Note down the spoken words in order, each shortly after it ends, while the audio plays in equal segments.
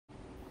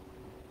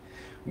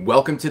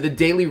Welcome to the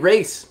Daily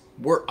Race.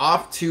 We're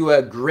off to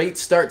a great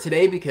start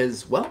today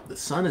because, well, the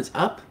sun is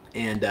up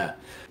and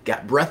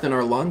got breath in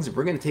our lungs.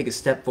 We're going to take a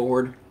step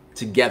forward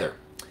together.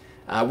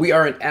 We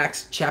are in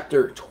Acts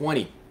chapter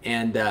 20,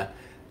 and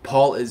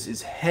Paul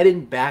is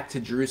heading back to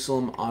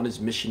Jerusalem on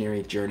his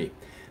missionary journey.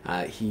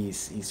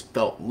 He's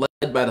felt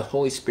led by the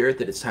Holy Spirit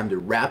that it's time to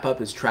wrap up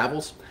his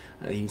travels.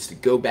 He needs to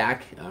go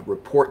back,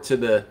 report to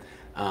the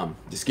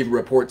give a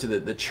report to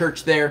the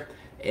church there,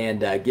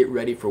 and get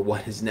ready for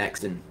what is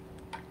next. And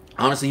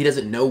honestly, he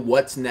doesn't know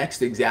what's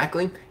next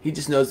exactly. He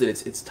just knows that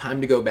it's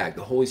time to go back.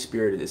 The Holy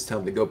Spirit is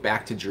telling him to go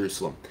back to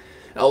Jerusalem.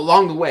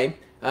 Along the way,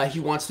 he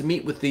wants to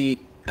meet with the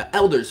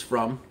elders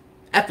from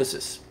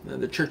Ephesus,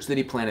 the church that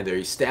he planted there.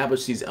 He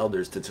established these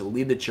elders to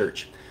lead the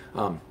church.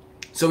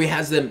 So he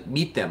has them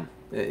meet them.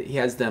 He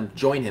has them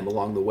join him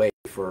along the way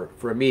for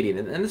a meeting.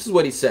 And this is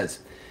what he says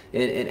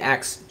in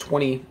Acts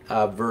 20,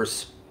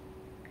 let's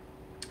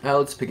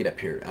pick it up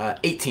here,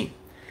 18.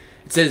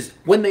 It says,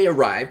 "When they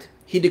arrived,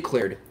 he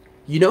declared,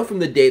 'You know, from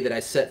the day that I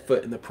set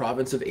foot in the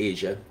province of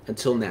Asia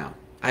until now,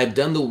 I have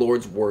done the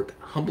Lord's work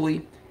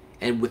humbly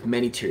and with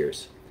many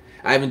tears.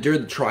 I have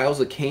endured the trials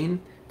that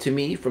came to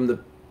me from the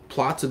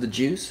plots of the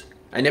Jews.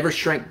 I never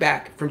shrank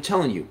back from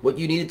telling you what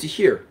you needed to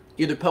hear,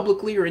 either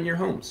publicly or in your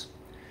homes.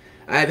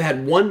 I have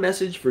had one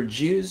message for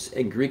Jews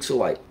and Greeks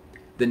alike,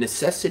 the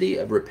necessity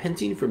of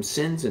repenting from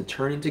sins and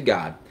turning to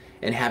God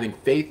and having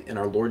faith in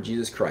our Lord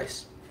Jesus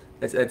Christ.'"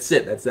 That's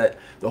it. That's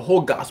the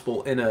whole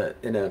gospel in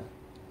a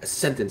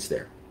sentence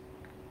there.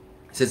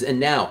 It says, "And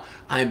now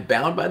I am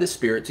bound by the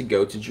Spirit to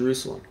go to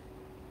Jerusalem.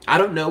 I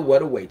don't know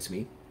what awaits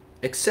me,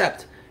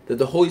 except that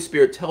the Holy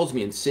Spirit tells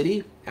me in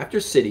city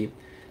after city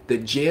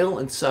that jail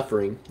and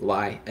suffering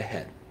lie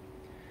ahead.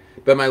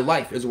 But my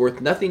life is worth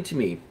nothing to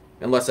me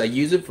unless I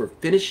use it for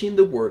finishing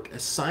the work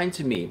assigned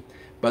to me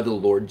by the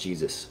Lord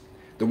Jesus,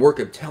 the work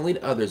of telling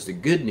others the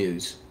good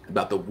news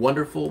about the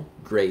wonderful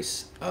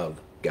grace of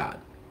God."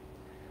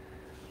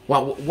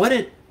 Wow,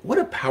 what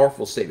a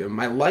powerful statement.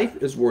 My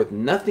life is worth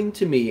nothing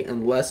to me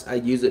unless I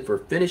use it for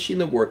finishing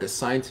the work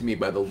assigned to me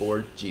by the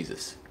Lord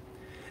Jesus.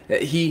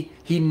 He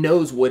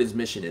knows what his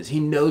mission is. He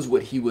knows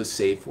what he was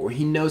saved for.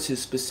 He knows his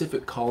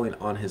specific calling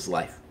on his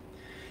life,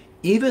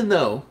 even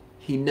though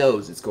he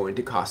knows it's going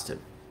to cost him.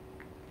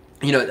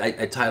 You know,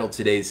 I titled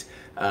today's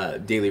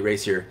daily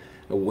race here,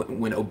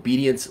 "When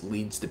Obedience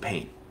Leads to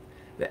Pain."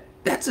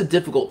 That's a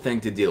difficult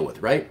thing to deal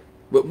with, right?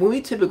 But when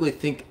we typically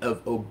think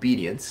of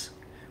obedience,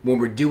 when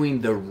we're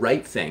doing the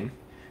right thing,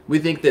 we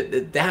think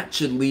that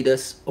should lead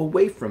us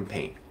away from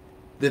pain,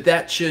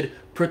 that should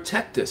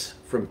protect us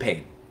from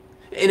pain.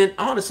 And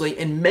honestly,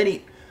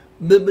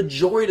 the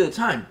majority of the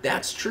time,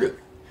 that's true.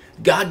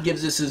 God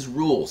gives us his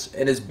rules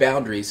and his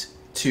boundaries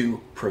to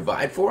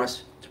provide for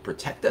us, to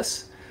protect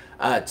us,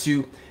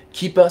 to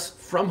keep us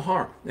from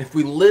harm. If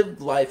we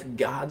live life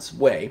God's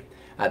way,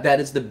 that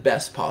is the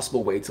best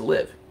possible way to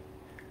live.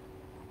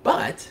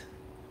 But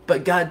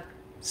God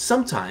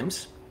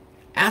sometimes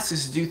asks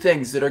us to do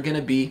things that are going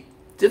to be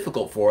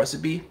difficult for us, to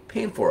be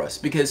painful for us,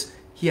 because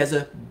he has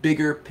a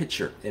bigger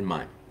picture in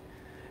mind.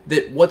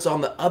 That what's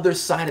on the other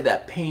side of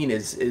that pain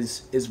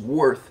is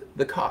worth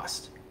the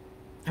cost.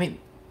 I mean,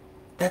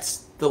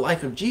 that's the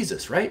life of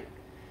Jesus, right?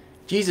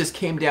 Jesus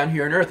came down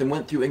here on earth and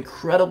went through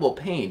incredible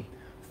pain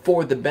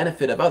for the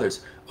benefit of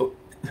others.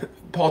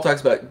 Paul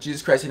talks about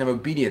Jesus Christ and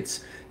obedience.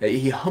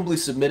 He humbly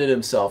submitted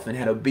himself and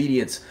had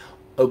obedience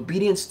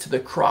to the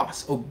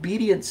cross,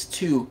 obedience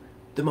to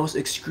the most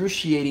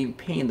excruciating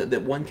pain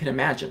that one can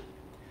imagine.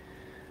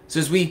 So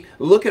as we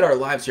look at our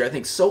lives here, I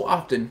think so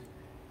often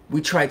we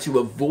try to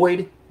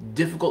avoid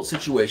difficult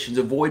situations,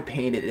 avoid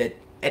pain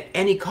at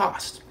any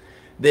cost.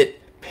 That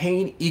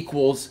pain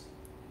equals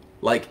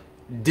like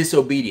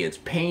disobedience.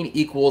 Pain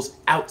equals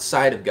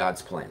outside of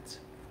God's plans.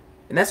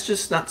 And that's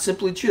just not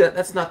simply true.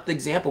 That's not the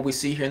example we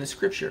see here in the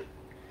scripture.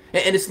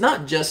 And it's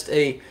not just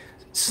a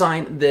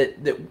sign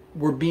that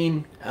we're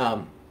being,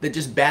 that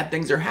just bad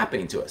things are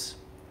happening to us.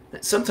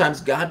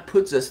 Sometimes God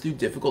puts us through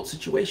difficult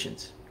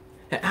situations.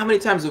 How many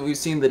times have we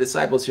seen the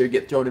disciples here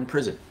get thrown in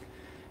prison,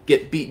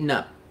 get beaten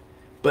up?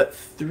 But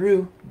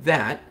through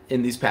that,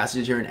 in these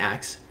passages here in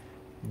Acts,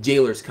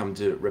 jailers come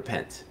to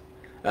repent.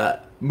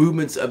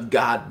 Movements of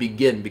God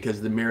begin because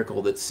of the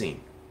miracle that's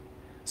seen.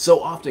 So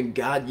often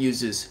God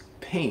uses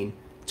pain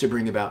to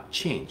bring about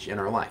change in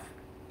our life.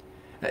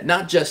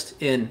 Not just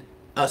in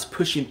us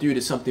pushing through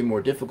to something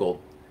more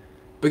difficult,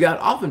 but God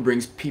often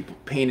brings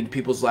pain into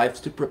people's lives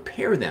to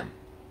prepare them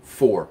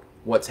for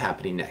what's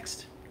happening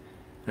next.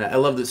 And I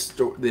love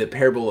the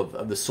parable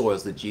of the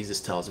soils that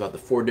Jesus tells about the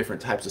 4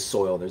 different types of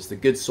soil. There's the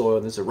good soil,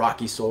 there's a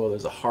rocky soil,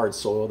 there's a hard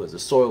soil, there's a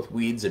soil with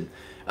weeds, and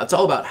it's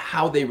all about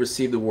how they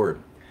receive the word.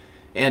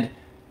 And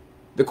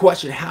the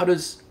question, how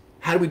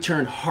do we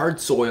turn hard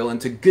soil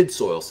into good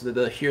soil so that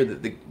they'll hear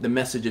the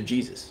message of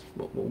Jesus?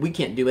 Well, we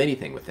can't do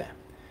anything with that.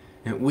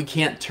 And we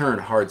can't turn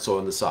hard soil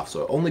into soft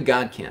soil. Only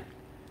God can.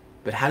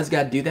 But how does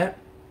God do that?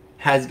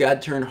 How does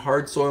God turn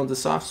hard soil into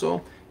soft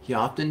soil? He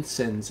often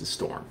sends a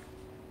storm.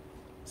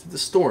 So the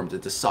storm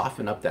to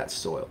soften up that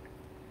soil.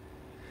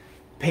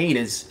 Pain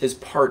is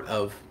part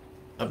of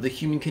of the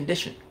human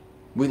condition.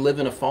 We live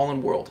in a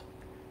fallen world.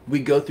 We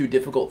go through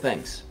difficult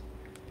things.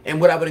 And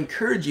what I would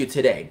encourage you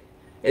today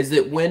is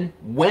that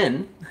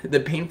when the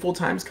painful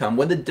times come,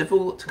 when the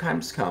difficult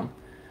times come,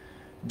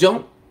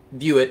 don't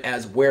view it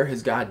as where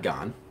has God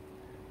gone,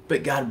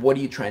 but God, what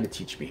are you trying to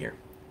teach me here?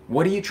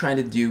 What are you trying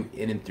to do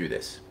in and through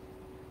this?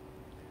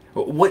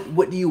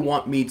 What do you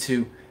want me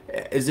to,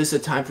 is this a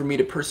time for me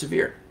to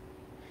persevere?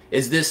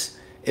 Is this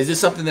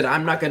something that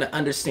I'm not going to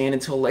understand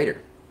until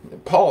later?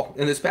 Paul,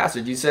 in this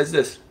passage, he says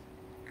this.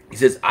 He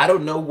says, I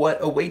don't know what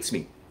awaits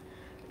me,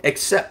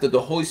 except that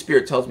the Holy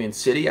Spirit tells me in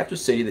city after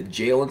city that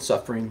jail and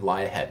suffering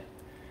lie ahead.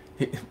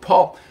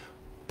 Paul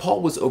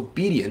was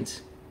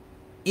obedient,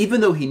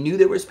 even though he knew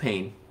there was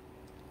pain,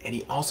 and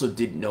he also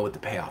didn't know what the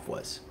payoff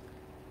was.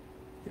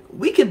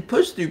 We can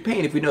push through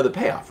pain if we know the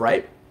payoff,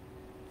 right?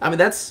 I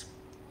mean,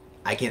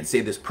 I can't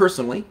say this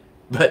personally,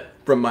 but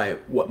from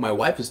what my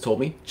wife has told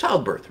me,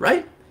 childbirth,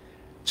 right?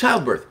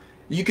 Childbirth.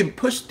 You can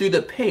push through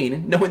the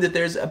pain knowing that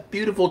there's a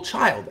beautiful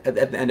child at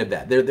the end of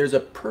that. There's a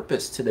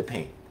purpose to the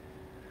pain.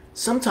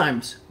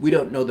 Sometimes we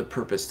don't know the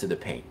purpose to the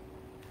pain,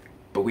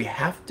 but we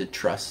have to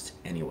trust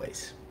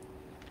anyways.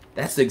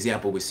 That's the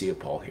example we see of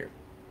Paul here.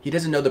 He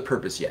doesn't know the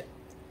purpose yet.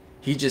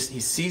 He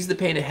sees the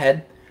pain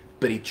ahead,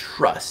 but he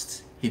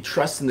trusts. He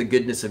trusts in the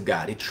goodness of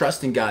God. He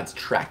trusts in God's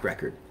track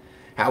record,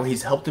 how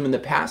he's helped him in the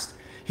past.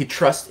 He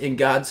trusts in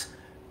God's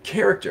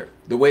character,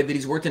 the way that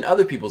he's worked in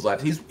other people's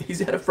lives. He's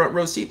had a front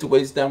row seat to what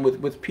he's done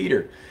with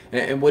Peter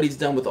and what he's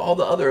done with all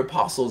the other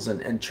apostles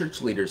and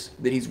church leaders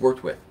that he's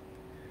worked with.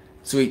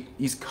 So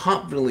he's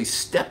confidently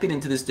stepping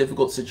into this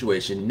difficult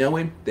situation,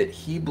 knowing that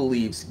he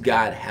believes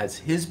God has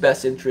his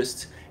best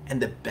interests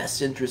and the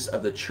best interests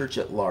of the church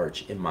at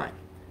large in mind.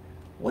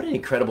 What an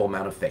incredible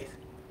amount of faith.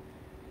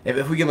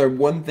 If we can learn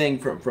one thing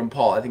from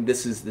Paul, I think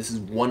this is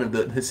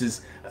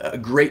a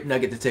great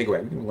nugget to take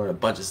away. We can learn a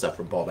bunch of stuff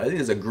from Paul, but I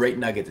think it's a great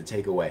nugget to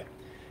take away.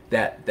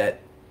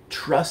 That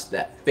trust,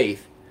 that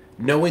faith,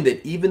 knowing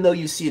that even though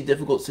you see a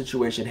difficult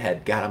situation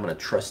ahead, God, I'm going to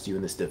trust you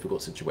in this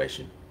difficult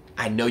situation.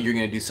 I know you're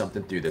going to do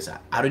something through this.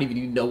 I don't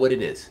even know what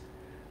it is.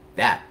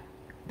 That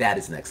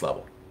is next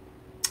level.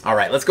 All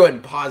right, let's go ahead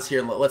and pause here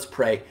and let's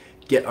pray,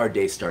 get our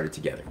day started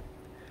together.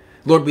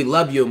 Lord, we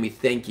love you and we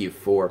thank you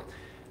for,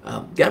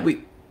 God,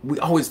 we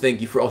always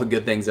thank you for all the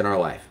good things in our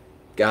life.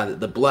 God,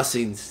 the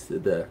blessings,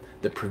 the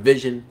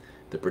provision,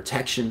 the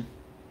protection.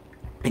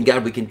 And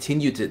God, we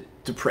continue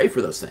to pray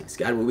for those things.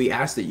 God, we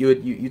ask that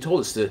you told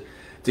us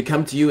to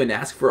come to you and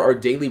ask for our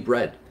daily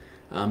bread,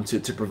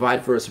 to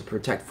provide for us and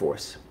protect for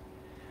us.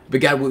 But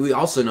God, we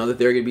also know that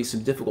there are going to be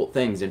some difficult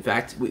things. In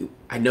fact,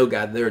 I know,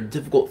 God, there are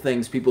difficult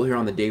things people here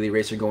on the Daily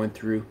Race are going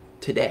through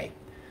today.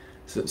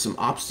 So, some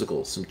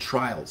obstacles, some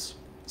trials,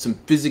 some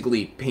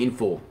physically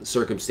painful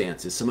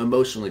circumstances, some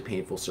emotionally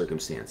painful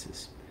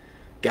circumstances.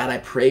 God, I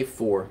pray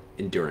for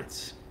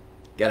endurance.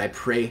 God, I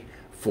pray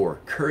for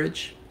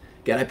courage.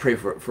 God, I pray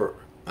for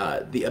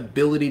the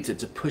ability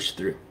to push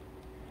through.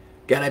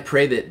 God, I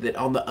pray that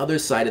on the other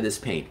side of this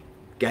pain,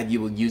 God, you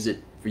will use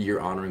it for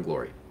your honor and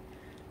glory.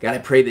 God, I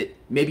pray that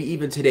maybe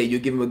even today you'll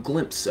give them a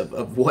glimpse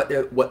of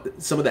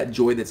what some of that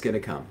joy that's going to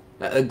come,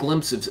 a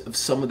glimpse of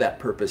some of that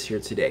purpose here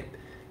today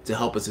to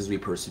help us as we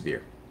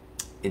persevere.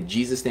 In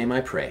Jesus' name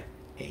I pray,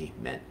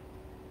 amen.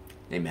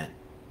 Amen.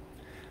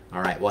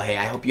 All right, well, hey,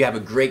 I hope you have a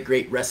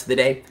great rest of the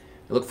day.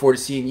 I look forward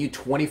to seeing you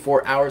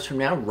 24 hours from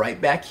now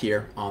right back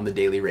here on the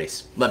Daily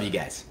Race. Love you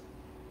guys.